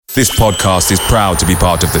This podcast is proud to be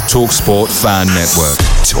part of the TalkSport Fan Network.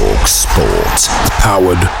 TalkSport.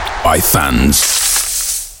 Powered by fans.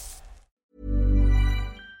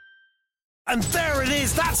 And there it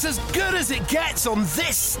is, that's as good as it gets on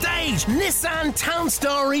this stage. Nissan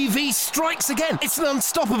Townstar EV strikes again. It's an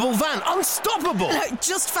unstoppable van, unstoppable.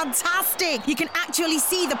 Just fantastic. You can actually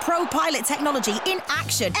see the ProPilot technology in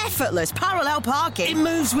action. Effortless parallel parking. It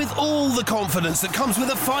moves with all the confidence that comes with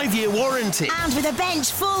a 5-year warranty. And with a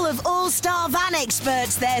bench full of all-star van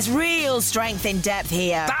experts, there's real strength in depth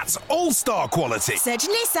here. That's all-star quality. Search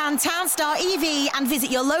Nissan Townstar EV and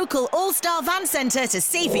visit your local all-star van centre to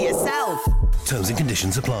see for yourself. Terms and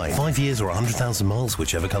conditions apply. 5 years or 100,000 miles,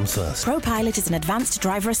 whichever comes first. ProPilot is an advanced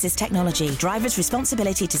driver assist technology. Driver's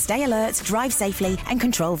responsibility to stay alert, drive safely and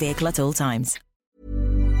control vehicle at all times.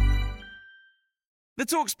 The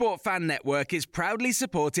TalkSport Fan Network is proudly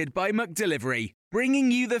supported by McDelivery, bringing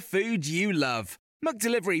you the food you love.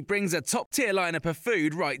 McDelivery brings a top-tier lineup of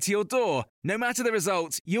food right to your door. No matter the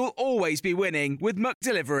result, you'll always be winning with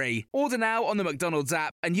McDelivery. Order now on the McDonald's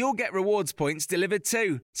app and you'll get rewards points delivered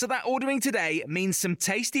too. So that ordering today means some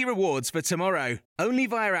tasty rewards for tomorrow. Only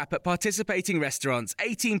via app at participating restaurants.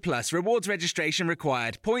 18 plus. Rewards registration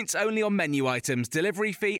required. Points only on menu items.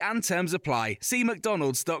 Delivery fee and terms apply. See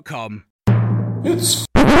mcdonalds.com. It's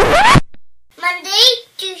Monday,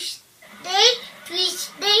 Tuesday,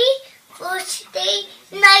 Wednesday, Thursday,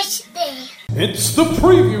 nice day. It's the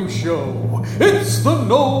preview show. It's the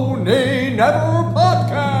No Nay Never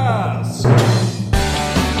podcast.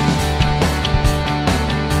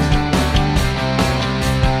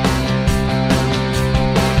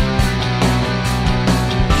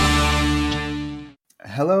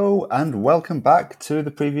 Hello and welcome back to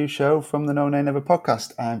the preview show from the No Nay Never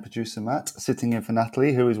podcast. I'm producer Matt, sitting in for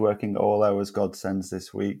Natalie, who is working all hours God sends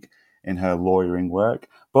this week in her lawyering work.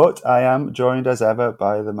 But I am joined as ever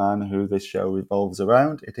by the man who this show revolves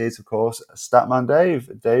around. It is, of course, Statman Dave.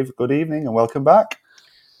 Dave, good evening and welcome back.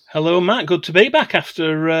 Hello, Matt. Good to be back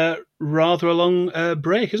after rather a long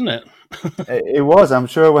break, isn't it? It was. I'm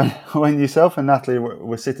sure when yourself and Natalie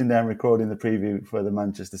were sitting down recording the preview for the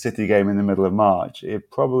Manchester City game in the middle of March, you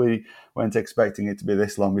probably weren't expecting it to be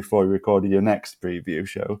this long before you recorded your next preview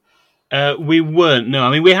show. We weren't, no. I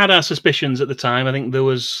mean, we had our suspicions at the time. I think there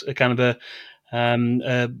was a kind of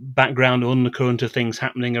a background undercurrent of things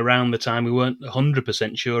happening around the time. We weren't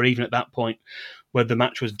 100% sure, even at that point, whether the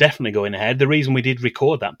match was definitely going ahead. The reason we did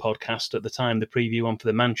record that podcast at the time, the preview one for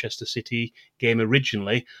the Manchester City game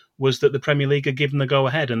originally, was that the Premier League had given the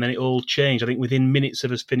go-ahead, and then it all changed. I think within minutes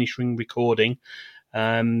of us finishing recording,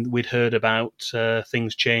 we'd heard about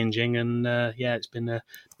things changing, and it's been a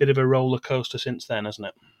bit of a roller coaster since then, hasn't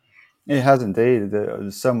it? It has indeed.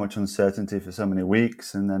 There's so much uncertainty for so many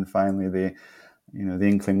weeks, and then finally the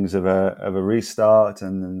inklings of a restart,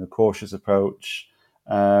 and then the cautious approach,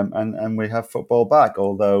 and we have football back.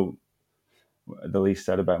 Although the least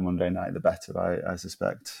said about Monday night, the better, I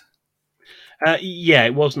suspect.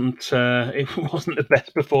 It wasn't the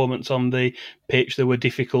best performance on the pitch. There were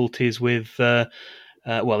difficulties with.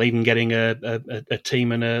 Even getting a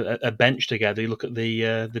team and a bench together. You look at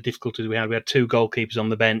the difficulties we had. We had 2 goalkeepers on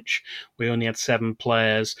the bench. We only had 7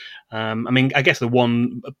 players. I guess the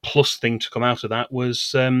one plus thing to come out of that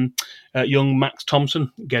was young Max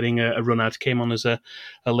Thompson getting a run out. Came on as a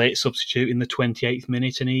late substitute in the 28th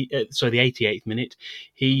minute, and the 88th minute.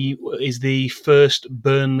 He is the first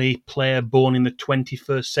Burnley player born in the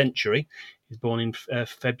 21st century. He's born in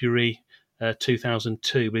February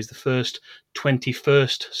 2002, but he's the first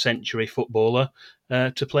 21st century footballer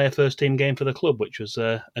to play a first team game for the club, which was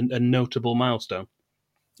a notable milestone.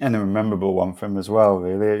 And a memorable one for him as well,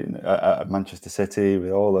 really, at Manchester City with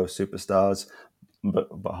all those superstars, but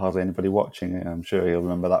hardly anybody watching it. I'm sure he'll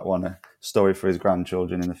remember that one, a story for his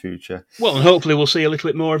grandchildren in the future. Well, and hopefully we'll see a little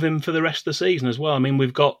bit more of him for the rest of the season as well. I mean,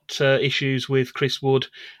 we've got issues with Chris Wood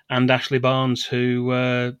and Ashley Barnes,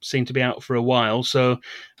 who seem to be out for a while, so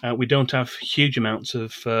we don't have huge amounts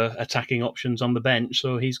of attacking options on the bench.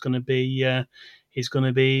 So he's going to be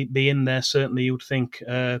in there, certainly, you would think,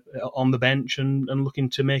 on the bench and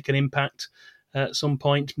looking to make an impact at some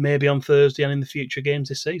point, maybe on Thursday and in the future games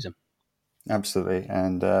this season. Absolutely,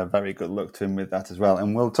 and very good luck to him with that as well.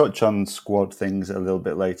 And we'll touch on squad things a little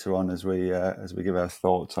bit later on as we give our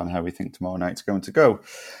thoughts on how we think tomorrow night's going to go.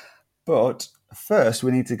 But first,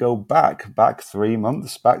 we need to go back 3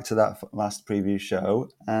 months, back to that last preview show,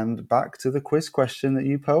 and back to the quiz question that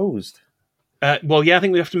you posed. I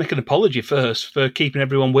think we have to make an apology first for keeping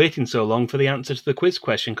everyone waiting so long for the answer to the quiz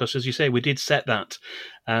question, because, as you say, we did set that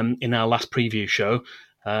in our last preview show.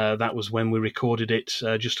 That was when we recorded it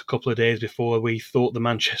just a couple of days before we thought the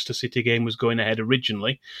Manchester City game was going ahead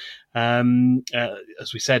originally.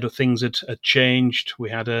 As we said, things had changed. We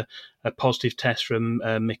had a positive test from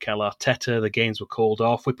Mikel Arteta. The games were called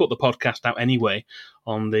off. We put the podcast out anyway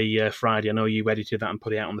on the Friday. I know you edited that and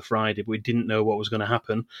put it out on the Friday, but we didn't know what was going to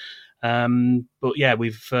happen. But yeah,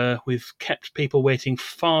 we've kept people waiting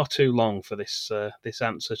far too long for this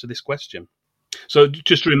answer to this question. So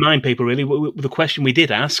just to remind people, really, the question we did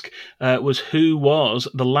ask was who was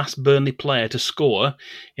the last Burnley player to score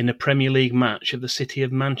in a Premier League match at the City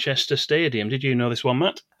of Manchester Stadium. Did you know this one,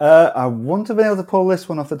 Matt? I wouldn't have been able to pull this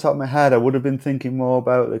one off the top of my head. I would have been thinking more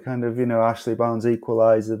about the kind of, Ashley Barnes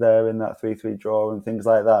equaliser there in that 3-3 draw and things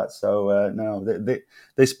like that. So, no,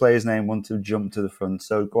 this player's name wouldn't have jumped to the front.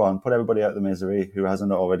 So go on, put everybody out of the misery who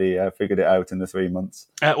hasn't already figured it out in the 3 months.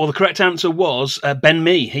 Well, the correct answer was Ben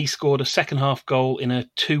Mee. He scored a second-half goal in a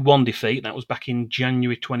 2-1 defeat. That was back in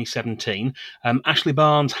January 2017. Ashley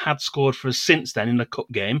Barnes had scored for us since then in a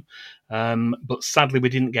cup game. But sadly, we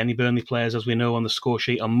didn't get any Burnley players, as we know, on the score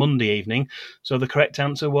sheet on Monday evening. So the correct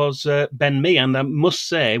answer was Ben Mee. And I must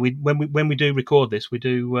say, when we do record this, we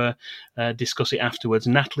do discuss it afterwards.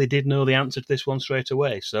 Natalie did know the answer to this one straight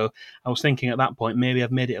away. So I was thinking at that point, maybe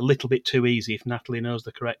I've made it a little bit too easy if Natalie knows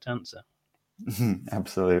the correct answer.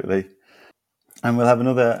 Absolutely. And we'll have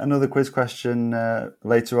another quiz question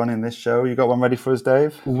later on in this show. You got one ready for us,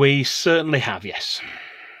 Dave? We certainly have, yes.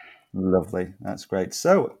 Lovely. That's great.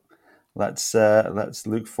 So let's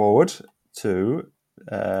look forward to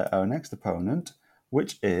our next opponent,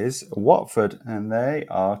 which is Watford, and they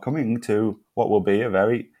are coming to what will be a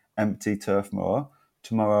very empty Turf Moor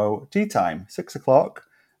tomorrow tea time, 6:00,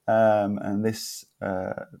 and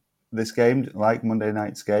this game, like Monday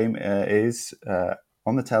night's game, is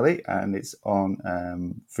on the telly, and it's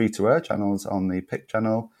on free-to-air channels on the Pick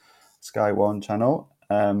channel, Sky One channel,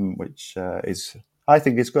 which is, I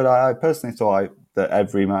think it's good. I personally thought that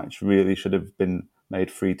every match really should have been made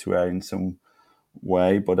free-to-air in some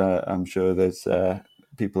way, but I'm sure there's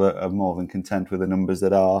people are more than content with the numbers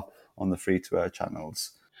that are on the free-to-air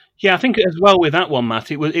channels. Yeah, I think as well with that one,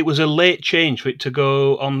 Matt, it was a late change for it to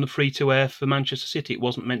go on the free-to-air for Manchester City. It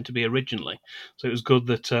wasn't meant to be originally, so it was good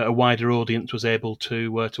that a wider audience was able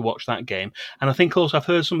to watch that game. And I think also I've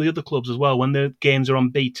heard some of the other clubs as well, when the games are on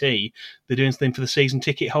BT, they're doing something for the season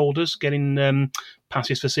ticket holders, getting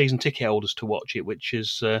passes for season ticket holders to watch it, which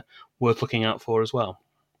is worth looking out for as well.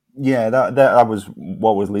 Yeah, that was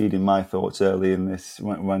what was leading my thoughts early in this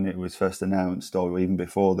when it was first announced, or even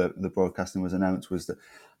before the broadcasting was announced, was that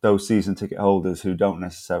those season ticket holders who don't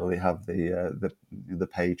necessarily have the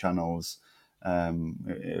pay channels,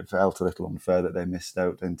 it felt a little unfair that they missed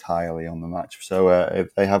out entirely on the match. So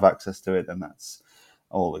if they have access to it, then that's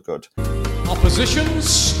all the good. Opposition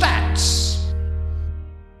stats.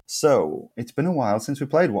 So it's been a while since we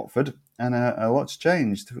played Watford, and a lot's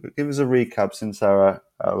changed. Give us a recap since our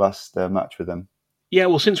last match with them. Yeah,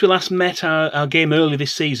 well, since we last met our game early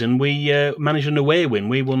this season, we managed an away win.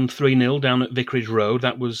 We won 3-0 down at Vicarage Road.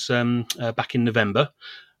 That was back in November.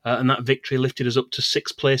 And that victory lifted us up to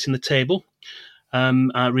 6th place in the table.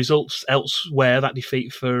 Our results elsewhere, that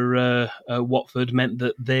defeat for Watford, meant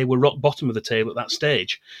that they were rock bottom of the table at that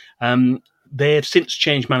stage. They've since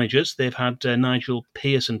changed managers. They've had Nigel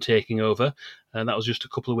Pearson taking over. That was just a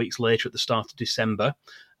couple of weeks later at the start of December.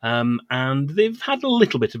 And they've had a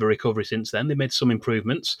little bit of a recovery since then. They made some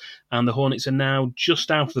improvements, and the Hornets are now just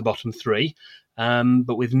out of the bottom 3.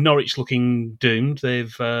 But with Norwich looking doomed,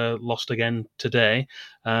 they've lost again today,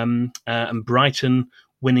 and Brighton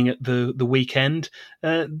winning at the weekend.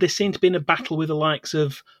 They seem to be in a battle with the likes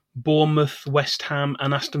of Bournemouth, West Ham,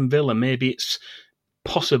 and Aston Villa. Maybe it's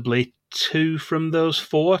possibly 2 from those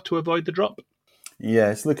 4 to avoid the drop.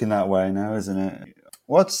 Yeah, it's looking that way now, isn't it?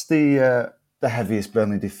 What's the heaviest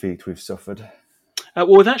Burnley defeat we've suffered?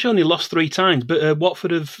 Well, we've actually only lost 3 times, but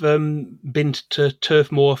Watford have been to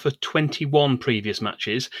Turf Moor for 21 previous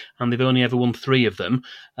matches, and they've only ever won 3 of them.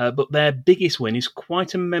 But their biggest win is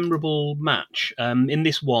quite a memorable match. In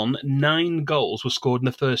this one, 9 goals were scored in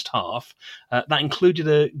the first half. That included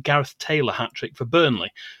a Gareth Taylor hat-trick for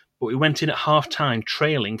Burnley. But we went in at half-time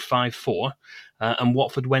trailing 5-4, and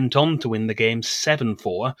Watford went on to win the game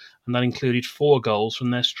 7-4, and that included 4 goals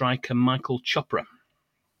from their striker Michael Chopra.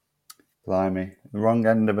 Blimey, the wrong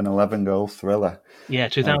end of an 11-goal thriller. Yeah,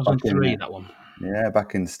 2003, that one. Yeah,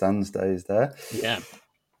 back in Stan's days there. Yeah.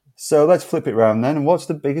 So let's flip it round then. What's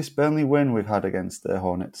the biggest Burnley win we've had against the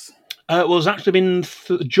Hornets? Well, there's actually been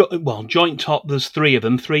joint top. There's three of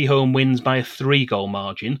them, 3 home wins by a 3-goal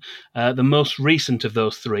margin. The most recent of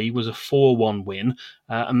those 3 was a 4-1 win,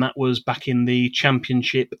 and that was back in the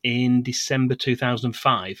Championship in December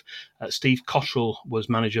 2005. Steve Cottrell was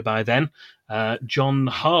manager by then. John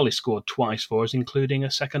Harley scored twice for us, including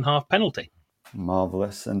a second-half penalty.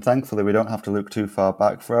 Marvellous. And thankfully, we don't have to look too far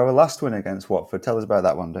back for our last win against Watford. Tell us about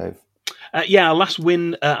that one, Dave. Our last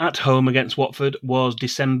win at home against Watford was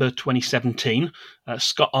December 2017.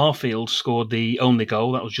 Scott Arfield scored the only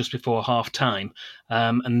goal. That was just before half-time.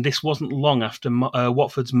 And this wasn't long after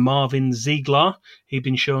Watford's Marvin Ziegler. He'd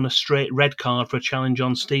been shown a straight red card for a challenge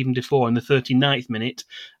on Stephen Defoe in the 39th minute,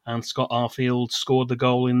 and Scott Arfield scored the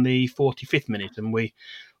goal in the 45th minute, and we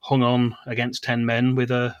hung on against 10 men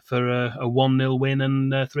for a 1-0 win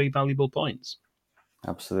and 3 valuable points.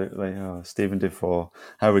 Absolutely. Oh, Stephen Defoe,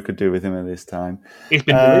 how we could do with him at this time. He's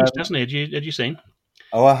been released, hasn't he? Had you seen?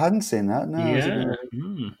 Oh, I hadn't seen that. No, yeah.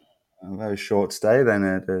 A very short stay then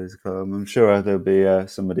at his club. I'm sure there'll be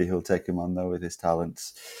somebody who'll take him on though with his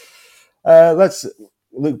talents. Let's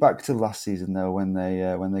look back to last season though, when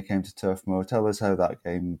they came to Turf Moor. Tell us how that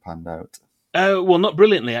game panned out. Well, not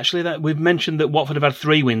brilliantly, actually. We've mentioned that Watford have had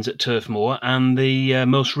 3 wins at Turf Moor, and the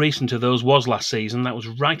most recent of those was last season. That was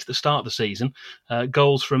right at the start of the season.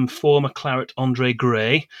 Goals from former Claret Andre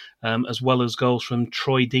Gray, as well as goals from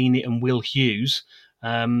Troy Deeney and Will Hughes,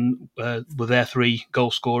 were their 3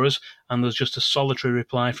 goal scorers, and there was just a solitary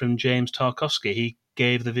reply from James Tarkowski. He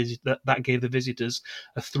gave that gave the visitors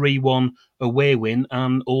a 3-1 away win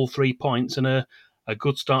and all 3 points, and a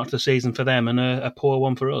good start to the season for them and a poor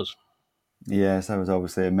one for us. Yes, that was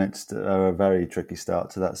obviously amidst a very tricky start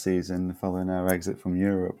to that season following our exit from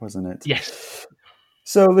Europe, wasn't it? Yes.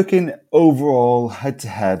 So looking overall,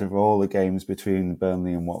 head-to-head of all the games between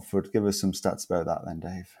Burnley and Watford, give us some stats about that then,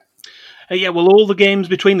 Dave. All the games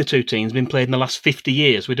between the two teams have been played in the last 50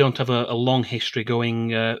 years. We don't have a long history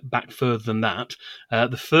going back further than that.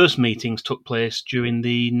 The first meetings took place during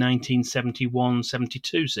the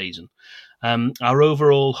 1971-72 season. Our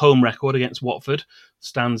overall home record against Watford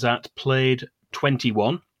stands at played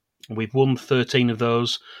 21. We've won 13 of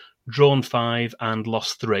those, drawn 5 and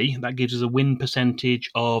lost 3. That gives us a win percentage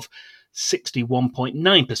of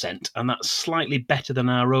 61.9%, and that's slightly better than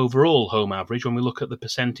our overall home average when we look at the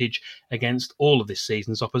percentage against all of this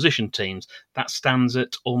season's opposition teams. That stands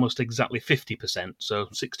at almost exactly 50%, so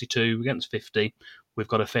 62 against 50. We've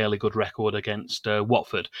got a fairly good record against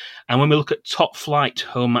Watford. And when we look at top flight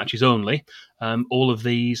home matches only, all of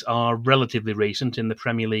these are relatively recent in the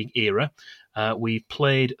Premier League era. We've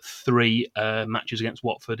played 3 matches against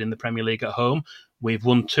Watford in the Premier League at home. We've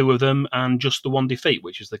won 2 of them and just the 1 defeat,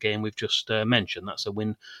 which is the game we've just mentioned. That's a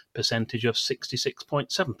win percentage of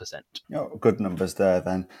 66.7%. Oh, good numbers there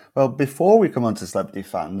then. Well, before we come on to celebrity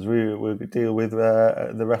fans, we'll deal with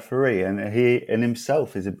the referee, and he in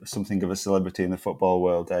himself is something of a celebrity in the football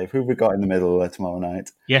world, Dave. Who have we got in the middle tomorrow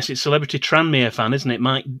night? Yes, it's celebrity Tranmere fan, isn't it?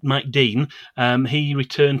 Mike Dean. He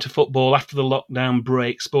returned to football after the lockdown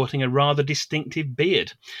break sporting a rather distinctive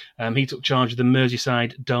beard. He took charge of the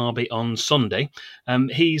Merseyside derby on Sunday.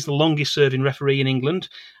 He's the longest-serving referee in England,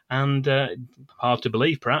 and hard to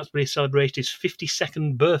believe perhaps, but he celebrated his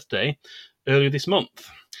 52nd birthday earlier this month.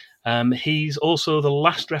 He's also the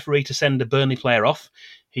last referee to send a Burnley player off.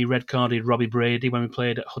 He red-carded Robbie Brady when we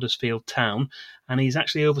played at Huddersfield Town, and he's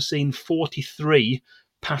actually overseen 43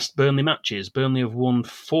 past Burnley matches. Burnley have won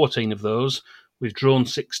 14 of those. We've drawn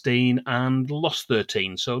 16 and lost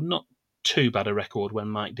 13, so not too bad a record when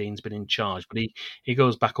Mike Dean's been in charge, but he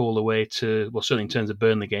goes back all the way to, well, certainly in terms of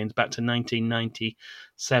Burnley games, back to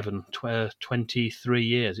 1997, 23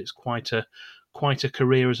 years. It's quite a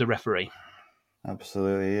career as a referee.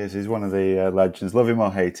 Absolutely he is. He's one of the legends. Love him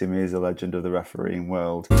or hate him, he's a legend of the refereeing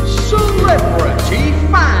world. Celebrity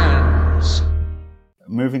fans!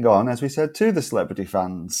 Moving on, as we said, to the celebrity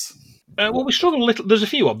fans. We struggled a little. There's a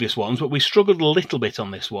few obvious ones, but we struggled a little bit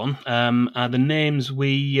on this one. The names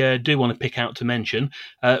we do want to pick out to mention.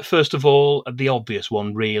 First of all, the obvious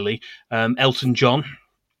one, really, Elton John,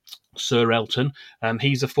 Sir Elton.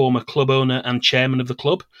 He's a former club owner and chairman of the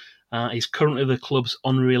club. He's currently the club's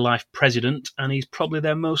honorary life president, and he's probably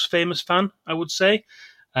their most famous fan, I would say.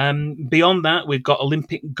 Beyond that, we've got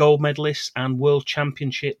Olympic gold medalist and world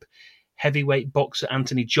championship heavyweight boxer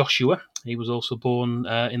Anthony Joshua. He was also born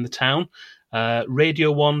in the town.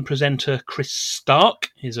 Radio 1 presenter Chris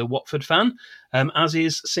Stark is a Watford fan, as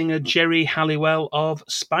is singer Jerry Halliwell of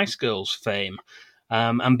Spice Girls fame.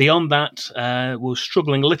 And beyond that, we're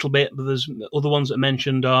struggling a little bit, but there's other ones that are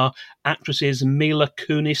mentioned are actresses Mila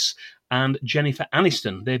Kunis and Jennifer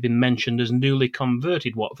Aniston. They've been mentioned as newly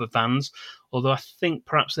converted Watford fans, although I think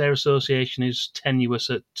perhaps their association is tenuous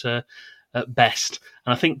at best.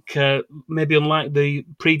 And I think maybe unlike the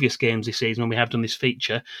previous games this season when we have done this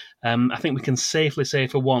feature, I think we can safely say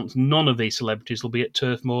for once none of these celebrities will be at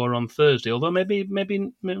Turf Moor on Thursday. Although maybe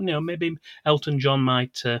Elton John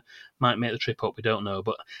might make the trip up. We don't know,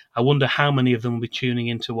 but I wonder how many of them will be tuning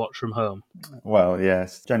in to watch from home. Well,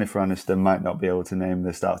 yes, Jennifer Aniston might not be able to name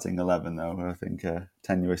the starting 11 though. I think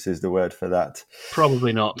tenuous is the word for that.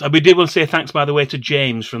 Probably not. We did want to say thanks, by the way, to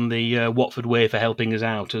James from the Watford Way for helping us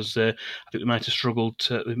out, as I think we might have struggled.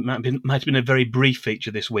 It might have been a very brief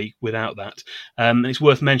feature this week without that. And it's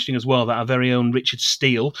worth mentioning as well that our very own Richard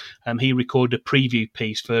Steele, he recorded a preview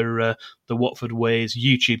piece for the Watford Way's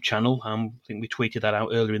YouTube channel. I think we tweeted that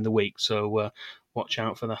out earlier in the week, so watch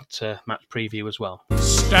out for that match preview as well.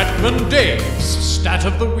 Statman Dave's Stat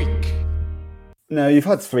of the Week. Now, you've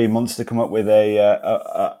had 3 months to come up with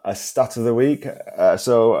a stat of the week,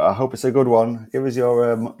 so I hope it's a good one. Give us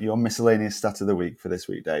your miscellaneous stat of the week for this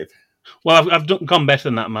week, Dave. Well, I've gone better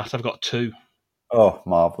than that, Matt. I've got 2. Oh,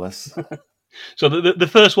 marvellous. So the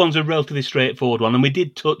first one's a relatively straightforward one, and we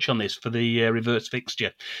did touch on this for the reverse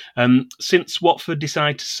fixture. Since Watford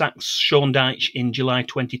decided to sack Sean Dyche in July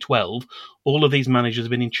 2012, all of these managers have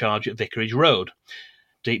been in charge at Vicarage Road.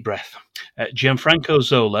 Deep breath. Gianfranco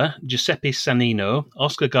Zola, Giuseppe Sannino,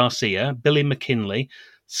 Oscar Garcia, Billy McKinley,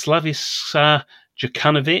 Slaviša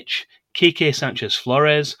Jokanovic, Quique Sanchez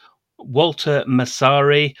Flores, Walter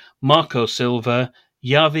Massari, Marco Silva,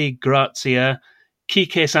 Javi Gracia,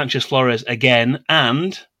 Quique Sanchez Flores again,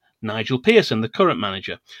 and Nigel Pearson, the current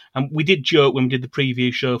manager. And we did joke when we did the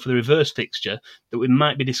preview show for the reverse fixture that we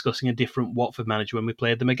might be discussing a different Watford manager when we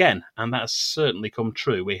played them again. And that has certainly come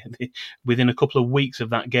true. Within a couple of weeks of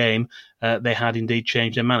that game, they had indeed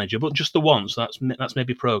changed their manager, but just the once. So that's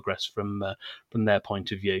maybe progress from their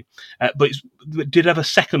point of view. But we did have a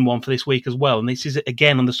second one for this week as well. And this is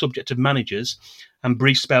again on the subject of managers and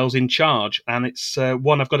brief spells in charge. And it's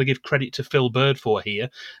one I've got to give credit to Phil Bird for here.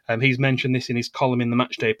 He's mentioned this in his column in the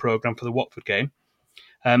Matchday programme for the Watford game.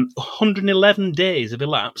 111 days have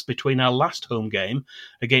elapsed between our last home game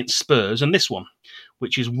against Spurs and this one,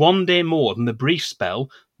 which is 1 day more than the brief spell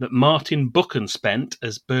that Martin Buchan spent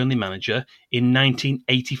as Burnley manager in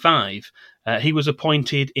 1985. He was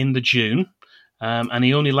appointed in the June, and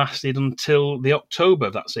he only lasted until the October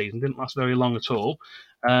of that season. Didn't last very long at all.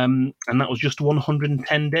 And that was just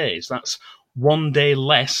 110 days. That's 1 day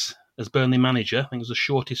less as Burnley manager. I think it was the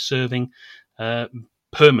shortest serving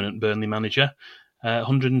permanent Burnley manager.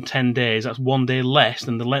 110 days, that's 1 day less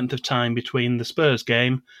than the length of time between the Spurs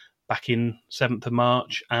game back in 7th of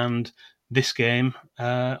March and this game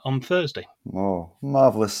on Thursday. Oh,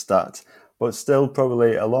 marvellous stat. But still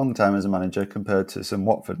probably a long time as a manager compared to some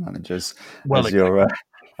Watford managers. Well, as your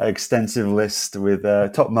extensive list with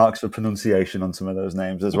top marks for pronunciation on some of those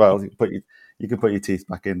names as well. You can put your teeth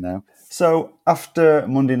back in now. So after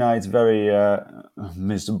Monday night's very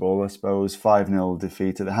miserable, I suppose, 5-0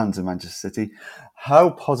 defeat at the hands of Manchester City,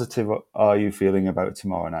 how positive are you feeling about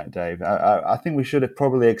tomorrow night, Dave? I think we should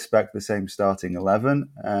probably expect the same starting 11,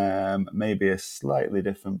 maybe a slightly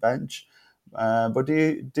different bench. But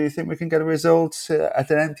do you think we can get a result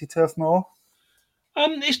at an empty Turf Moor?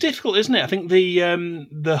 It's difficult, isn't it? I think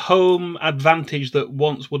the home advantage that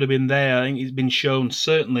once would have been there, I think it's been shown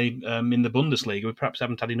certainly in the Bundesliga. We perhaps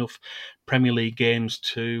haven't had enough Premier League games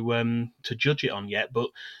to judge it on yet, but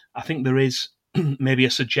I think there is maybe a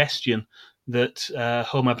suggestion that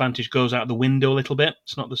home advantage goes out the window a little bit.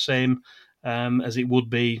 It's not the same as it would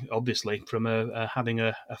be, obviously, from having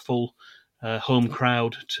a full home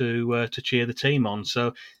crowd to cheer the team on.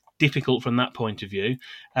 So difficult from that point of view.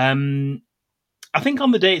 I think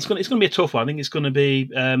on the day it's going to be a tough one. I think it's going to be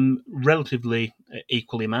relatively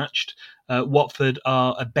equally matched. Watford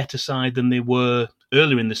are a better side than they were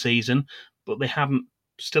earlier in the season, but they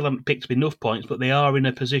still haven't picked up enough points. But they are in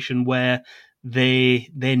a position where they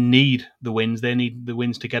need the wins. They need the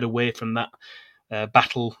wins to get away from that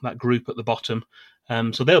battle, that group at the bottom.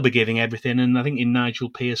 So they'll be giving everything. And I think in Nigel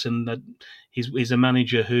Pearson, that he's a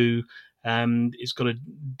manager who. He's got a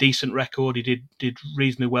decent record. He did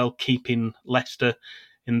reasonably well keeping Leicester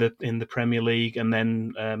in the Premier League, and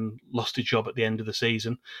then lost his job at the end of the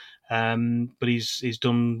season. But he's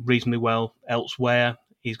done reasonably well elsewhere.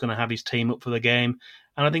 He's going to have his team up for the game,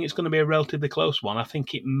 and I think it's going to be a relatively close one. I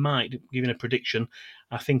think it might, giving a prediction,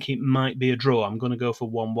 I think it might be a draw. I'm going to go for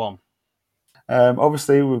 1-1.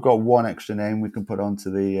 Obviously, we've got one extra name we can put onto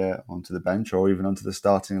the bench or even onto the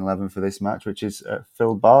starting 11 for this match, which is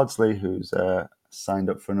Phil Bardsley, who's signed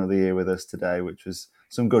up for another year with us today, which was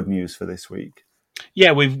some good news for this week.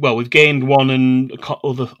 Yeah, we've gained one, and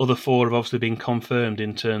other four have obviously been confirmed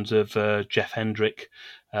in terms of Jeff Hendrick,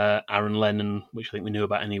 Aaron Lennon, which I think we knew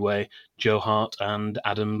about anyway, Joe Hart and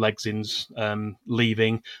Adam Legzin's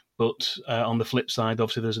leaving. But on the flip side,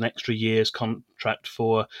 obviously there's an extra year's contract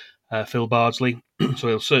for Phil Bardsley, so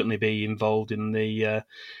he'll certainly be involved in the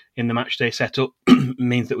match day setup.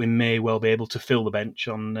 Means that we may well be able to fill the bench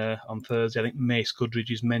on Thursday. I think Mace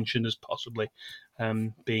Goodridge is mentioned as possibly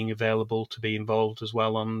being available to be involved as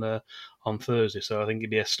well on Thursday. So I think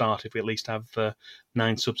it'd be a start if we at least have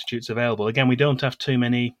 9 substitutes available. Again, we don't have too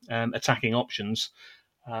many attacking options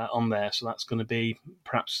on there, so that's going to be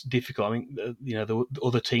perhaps difficult. I think the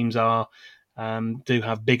other teams do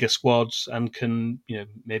have bigger squads and can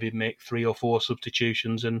maybe make 3 or 4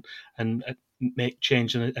 substitutions and make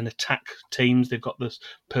change and attack teams. They've got the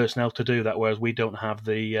personnel to do that, whereas we don't have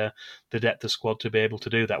the depth of squad to be able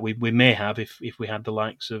to do that. We may have if we had the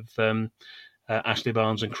likes of Ashley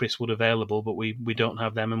Barnes and Chris Wood available, but we don't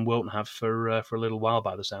have them and won't have for a little while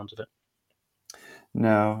by the sounds of it.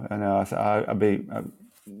 No.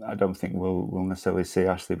 I don't think we'll necessarily see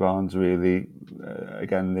Ashley Barnes really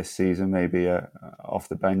again this season. Maybe off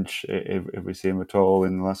the bench if we see him at all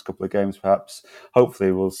in the last couple of games, perhaps.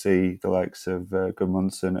 Hopefully, we'll see the likes of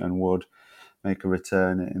Gudmundsson and Wood make a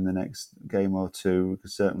return in the next game or two. We're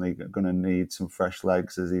certainly going to need some fresh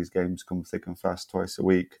legs as these games come thick and fast twice a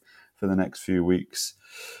week for the next few weeks.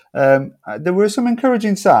 There were some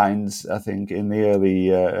encouraging signs, I think, in the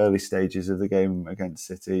early stages of the game against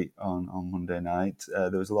City on Monday night.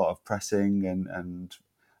 There was a lot of pressing and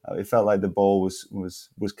it felt like the ball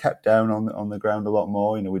was kept down on the ground a lot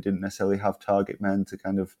more. We didn't necessarily have target men to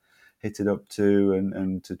kind of hit it up to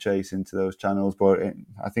and to chase into those channels. But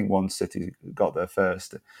I think once City got there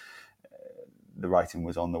first, the writing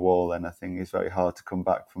was on the wall, and I think it's very hard to come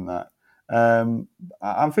back from that. I'm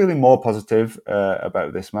feeling more positive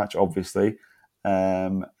about this match, obviously,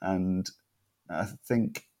 and I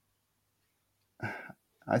think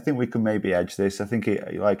we can maybe edge this. I think,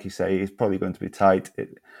 like you say, it's probably going to be tight.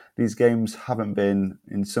 These games haven't been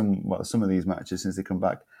some of these matches since they come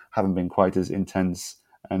back haven't been quite as intense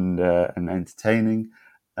and entertaining,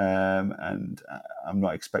 and I'm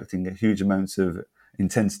not expecting a huge amounts of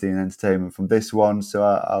intensity and entertainment from this one. So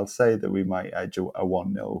I'll say that we might edge a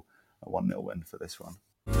 1-0. A 1-0 win for this one.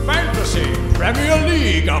 Fantasy Premier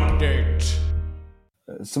League update.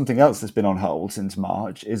 Something else that's been on hold since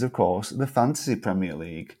March is, of course, the Fantasy Premier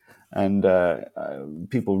League. And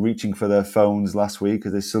people reaching for their phones last week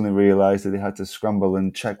as they suddenly realised that they had to scramble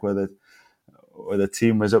and check where the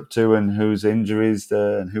team was up to and whose injuries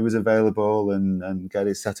and who was available and get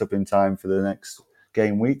it set up in time for the next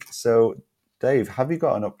game week. So, Dave, have you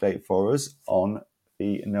got an update for us on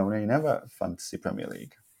the No Nay Never Fantasy Premier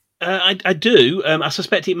League? I do. I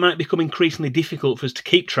suspect it might become increasingly difficult for us to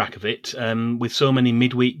keep track of it with so many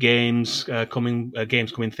midweek games coming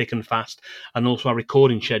thick and fast, and also our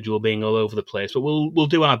recording schedule being all over the place. But we'll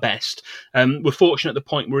do our best. We're fortunate at the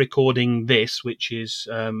point we're recording this, which is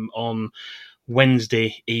on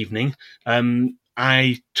Wednesday evening.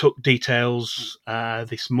 I took details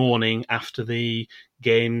this morning after the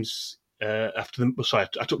games. I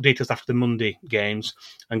took details after the Monday games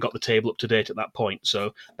and got the table up to date at that point.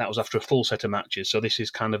 So that was after a full set of matches. So this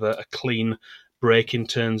is kind of a clean break in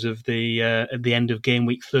terms of the end of game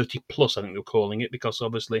week 30 plus, I think they're calling it, because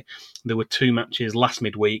obviously there were 2 matches last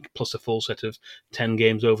midweek plus a full set of 10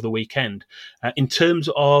 games over the weekend. In terms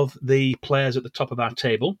of the players at the top of our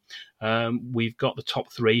table, we've got the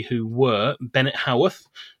top 3 who were Bennett Howarth,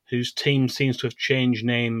 whose team seems to have changed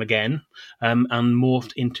name again and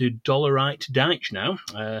morphed into Dollarite Deitch now.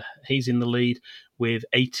 He's in the lead with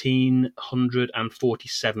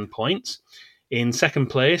 1,847 points. In second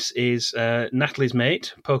place is Natalie's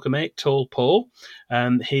mate, poker mate, Tall Paul.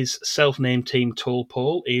 His self-named team, Tall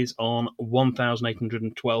Paul, is on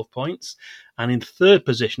 1,812 points. And in third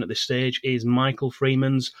position at this stage is Michael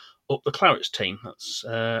Freeman's Up the Clarets team. That's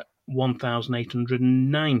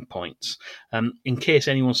 1,809 points. In case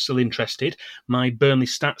anyone's still interested, my Burnley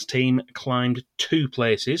Stats team climbed 2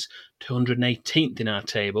 places, 218th in our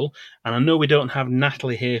table. And I know we don't have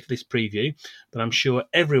Natalie here for this preview, but I'm sure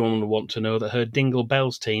everyone will want to know that her Dingle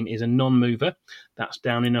Bells team is a non-mover. That's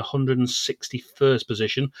down in 161st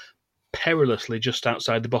position, perilously just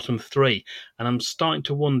outside the bottom 3. And I'm starting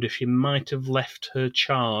to wonder if she might have left her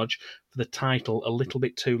charge for the title a little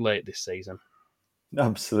bit too late this season.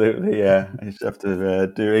 Absolutely, yeah. You just have to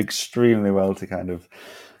do extremely well to kind of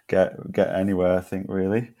get anywhere, I think,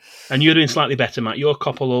 really. And you're doing slightly better, Matt. Your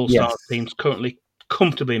Coppell All-Stars Yes. team's currently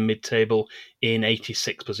comfortably in mid-table in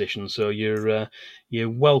 86th position, so you're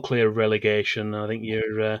well clear of relegation. I think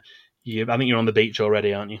you're on the beach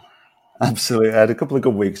already, aren't you? Absolutely. I had a couple of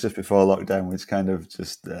good weeks just before lockdown, which kind of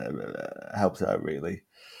just helped out, really.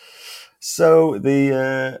 So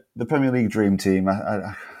the Premier League Dream Team,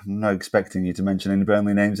 I'm not expecting you to mention any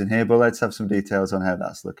Burnley names in here, but let's have some details on how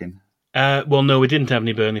that's looking. Well, no, we didn't have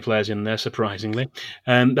any Burnley players in there, surprisingly.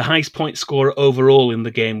 The highest point scorer overall in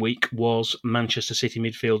the game week was Manchester City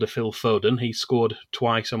midfielder Phil Foden. He scored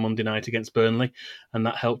twice on Monday night against Burnley, and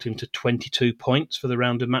that helped him to 22 points for the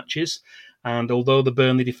round of matches. And although the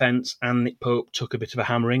Burnley defence and Nick Pope took a bit of a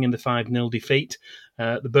hammering in the 5-0 defeat,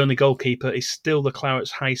 the Burnley goalkeeper is still the Clarets'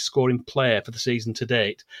 highest scoring player for the season to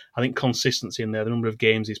date. I think consistency in there, the number of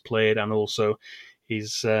games he's played, and also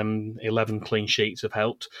his 11 clean sheets have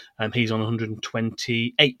helped. He's on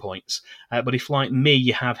 128 points. But if, like me,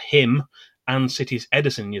 you have him and City's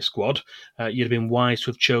Ederson in your squad, you'd have been wise to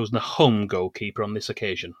have chosen a home goalkeeper on this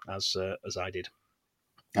occasion, as I did.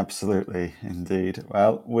 Absolutely, indeed.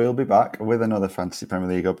 Well, we'll be back with another Fantasy Premier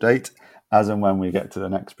League update as and when we get to the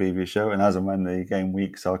next preview show and as and when the game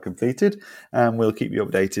weeks are completed. And we'll keep you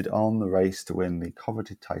updated on the race to win the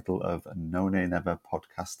coveted title of No Nay Never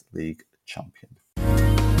Podcast League champion.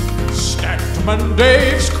 Statman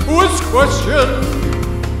Dave's quiz question.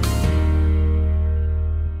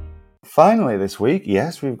 Finally this week,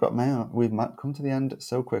 yes, we've come to the end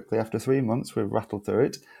so quickly. After 3 months, we've rattled through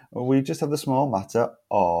it. We just have the small matter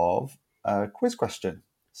of a quiz question.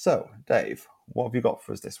 So, Dave, what have you got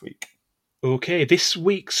for us this week? Okay, this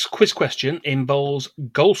week's quiz question involves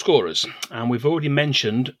goal scorers. And we've already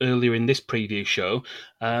mentioned earlier in this preview show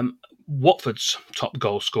Watford's top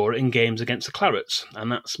goal scorer in games against the Clarets,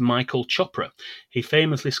 and that's Michael Chopra. He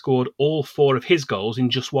famously scored all 4 of his goals in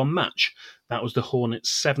just one match. That was the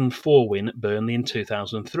Hornets' 7-4 win at Burnley in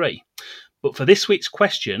 2003. But for this week's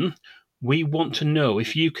question, we want to know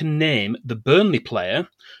if you can name the Burnley player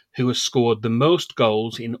who has scored the most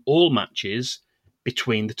goals in all matches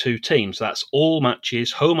between the two teams. That's all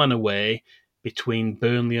matches, home and away, between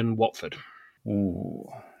Burnley and Watford. Ooh,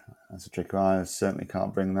 that's a tricky one. I certainly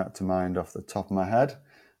can't bring that to mind off the top of my head.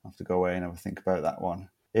 I'll have to go away and have a think about that one.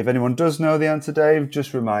 If anyone does know the answer, Dave,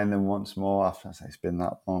 just remind them once more, after I say it's been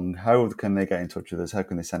that long, how can they get in touch with us? How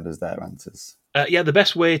can they send us their answers? The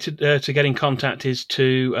best way to get in contact is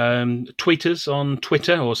to tweet us on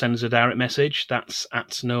Twitter or send us a direct message. That's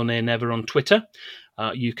at No Nay Never on Twitter.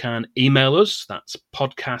 You can email us. That's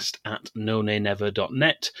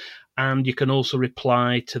podcast@nonaynever.net. And you can also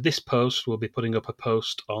reply to this post. We'll be putting up a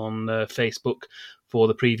post on Facebook for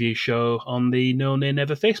the preview show on the No Nay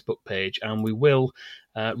Never Facebook page. And we will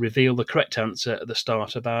reveal the correct answer at the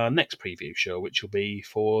start of our next preview show, which will be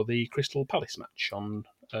for the Crystal Palace match on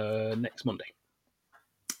next Monday.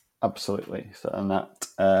 Absolutely. So, and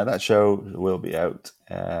that show will be out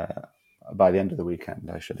by the end of the weekend,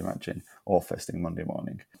 I should imagine, or first thing Monday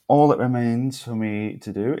morning. All that remains for me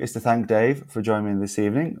to do is to thank Dave for joining me this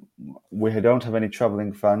evening. We don't have any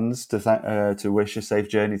travelling fans to wish a safe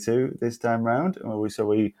journey to this time round. So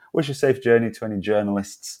we wish a safe journey to any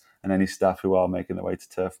journalists and any staff who are making their way to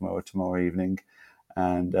Turf Moor tomorrow evening.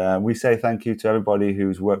 And we say thank you to everybody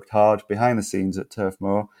who's worked hard behind the scenes at Turf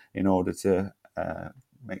Moor in order to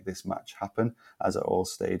make this match happen, as at all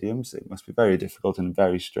stadiums. It must be very difficult and a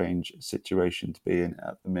very strange situation to be in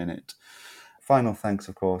at the minute. Final thanks,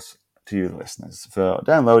 of course, to you, the listeners, for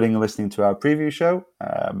downloading and listening to our preview show.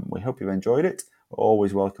 We hope you've enjoyed it. We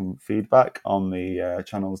always welcome feedback on the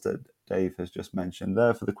channels that Dave has just mentioned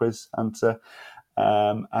there for the quiz answer.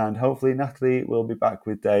 And hopefully Natalie will be back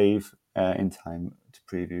with Dave in time to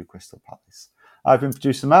preview Crystal Palace. I've been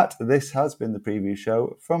producer Matt. This has been the preview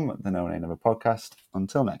show from the No Nay Never podcast.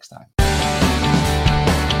 Until next time.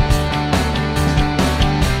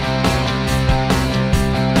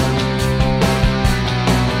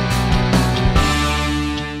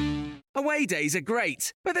 Away days are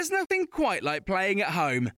great, but there's nothing quite like playing at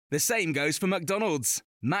home. The same goes for McDonald's.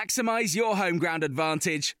 Maximise your home ground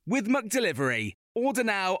advantage with McDelivery. Order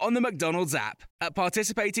now on the McDonald's app. At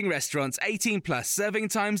participating restaurants, 18 plus, serving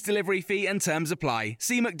times, delivery fee and terms apply.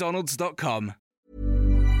 See mcdonalds.com.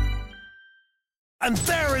 And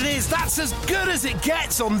there it is, that's as good as it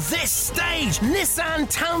gets on this stage. Nissan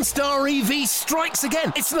Townstar EV strikes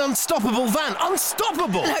again. It's an unstoppable van,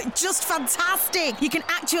 unstoppable. Look, just fantastic. You can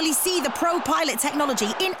actually see the ProPilot technology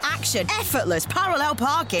in action. Effortless parallel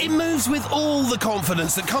parking. It moves with all the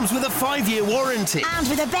confidence that comes with a 5-year warranty. And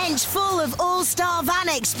with a bench full of all-star van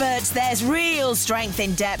experts, there's real strength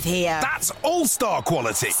in depth here. That's all-star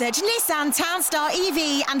quality. Search Nissan Townstar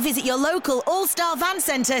EV and visit your local all-star van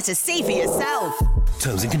centre to see for yourself.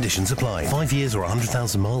 Terms and conditions apply. 5 years or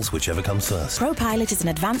 100,000 miles, whichever comes first. ProPilot is an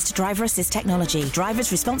advanced driver assist technology.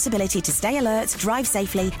 Driver's responsibility to stay alert, drive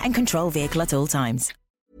safely, and control vehicle at all times.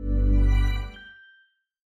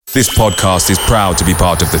 This podcast is proud to be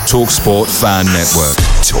part of the TalkSport Fan Network.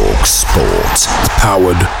 TalkSport.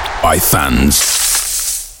 Powered by fans.